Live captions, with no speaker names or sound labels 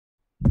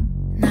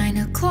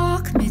9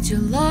 o'clock,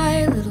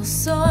 mid-July, little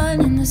sun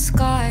in the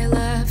sky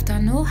left. I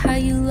know how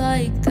you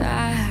like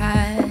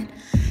that.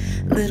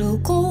 Little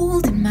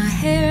gold in my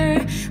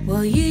hair,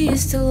 well, you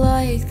used to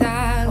like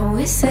that.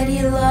 Always said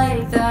you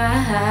liked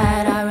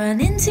that. I ran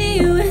into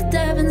you at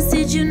Devon's,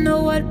 did you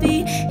know I'd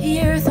be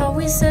here? Thought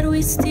we said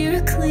we'd steer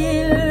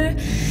clear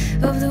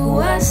of the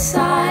west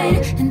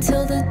side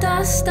until the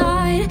dust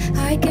died.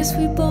 I guess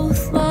we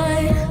both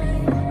lied.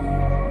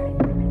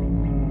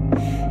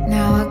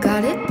 Now I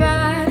got it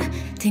bad,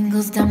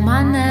 tingles down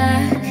my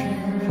neck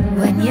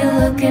when you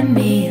look at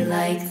me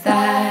like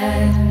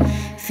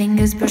that.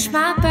 Fingers brush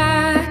my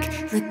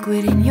back,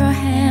 liquid in your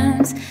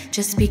hands,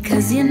 just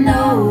because you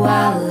know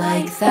I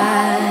like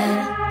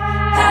that.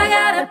 I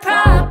got a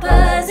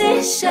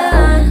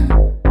proposition,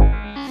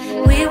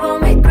 we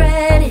won't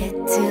regret it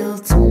till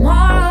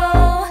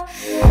tomorrow.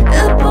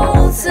 A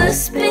bold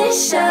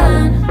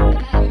suspicion,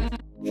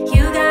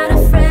 you got a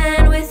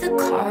friend with a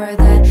car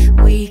that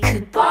we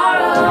could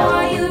borrow.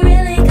 Are you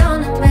really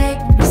gonna make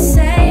me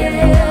say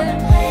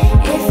it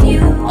if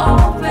you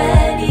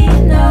already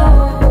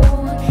know?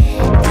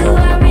 Do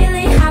I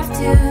really have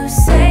to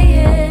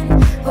say it,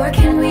 or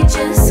can we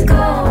just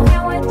go?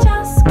 Can we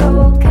just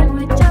go? Can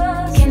we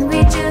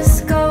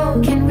just go?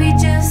 Can we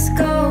just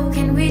go?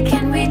 Can we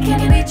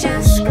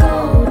just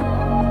go?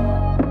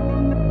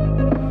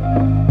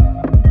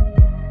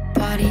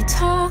 Body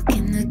talk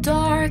in the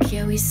dark,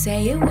 yeah, we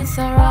say it with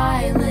our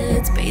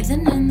eyelids,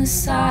 bathing in the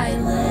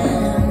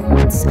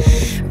silence.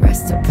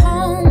 Rest a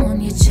palm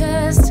on your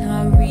chest, and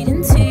I read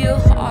into your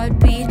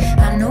heartbeat.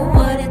 I know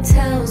what it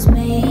tells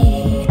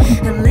me.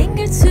 I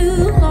linger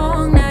too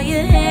long, now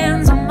your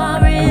hands on my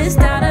wrist,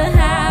 out of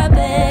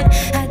habit.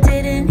 I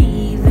didn't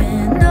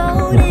even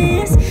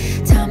notice.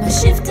 Time a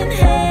shifting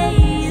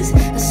haze,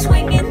 a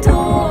swinging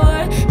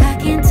door. I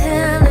can't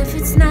tell if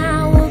it's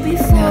now or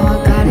before. Now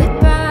I got it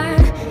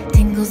bad,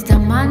 tingles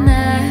down my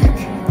neck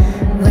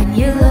when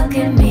you look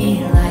at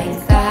me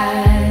like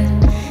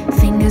that.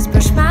 Fingers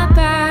brush my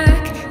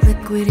back,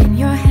 liquid in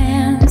your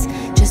hands,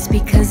 just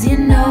because you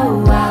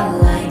know I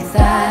like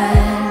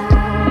that.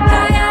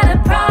 I got a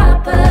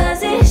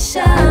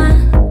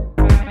proposition,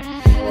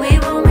 we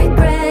won't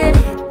regret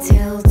it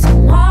till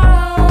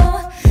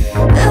tomorrow. A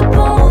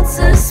bold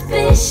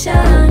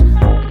suspicion,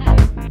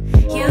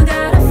 you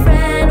got a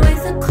friend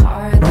with a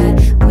car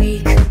that we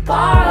could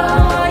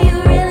borrow. Are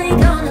you really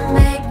gonna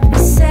make me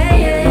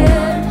say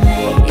it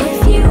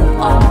if you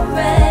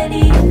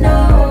already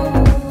know?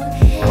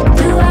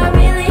 Do I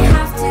really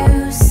have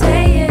to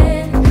say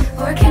it,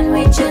 or can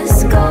we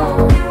just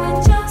go? Can we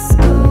just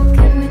go?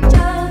 Can we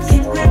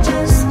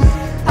just?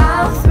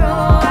 I'll throw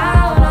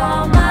out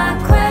all my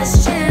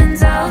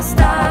questions, I'll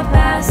stop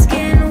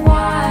asking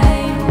why.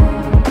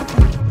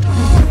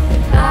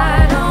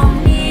 I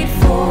don't need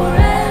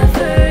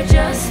forever,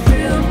 just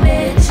through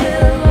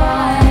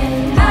mid-July.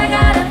 I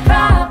got a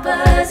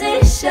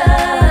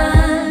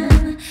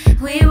proposition,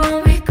 we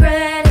won't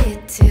regret it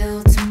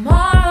till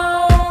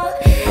tomorrow.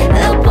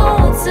 A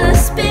bold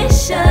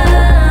suspicion,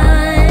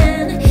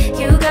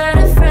 you got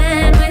a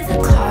friend with a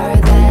car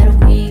that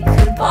we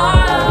could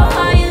borrow.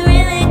 Are you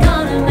really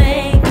gonna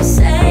make me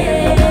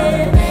say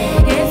it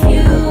if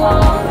you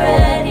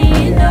already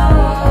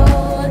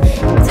know?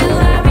 Do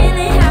I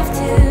really have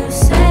to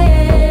say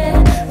it,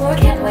 or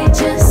can we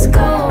just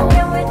go?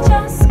 Can we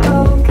just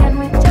go? Can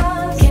we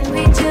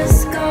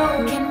just go?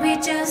 Can we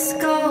just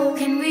go?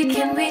 Can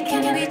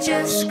we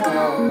just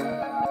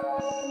go?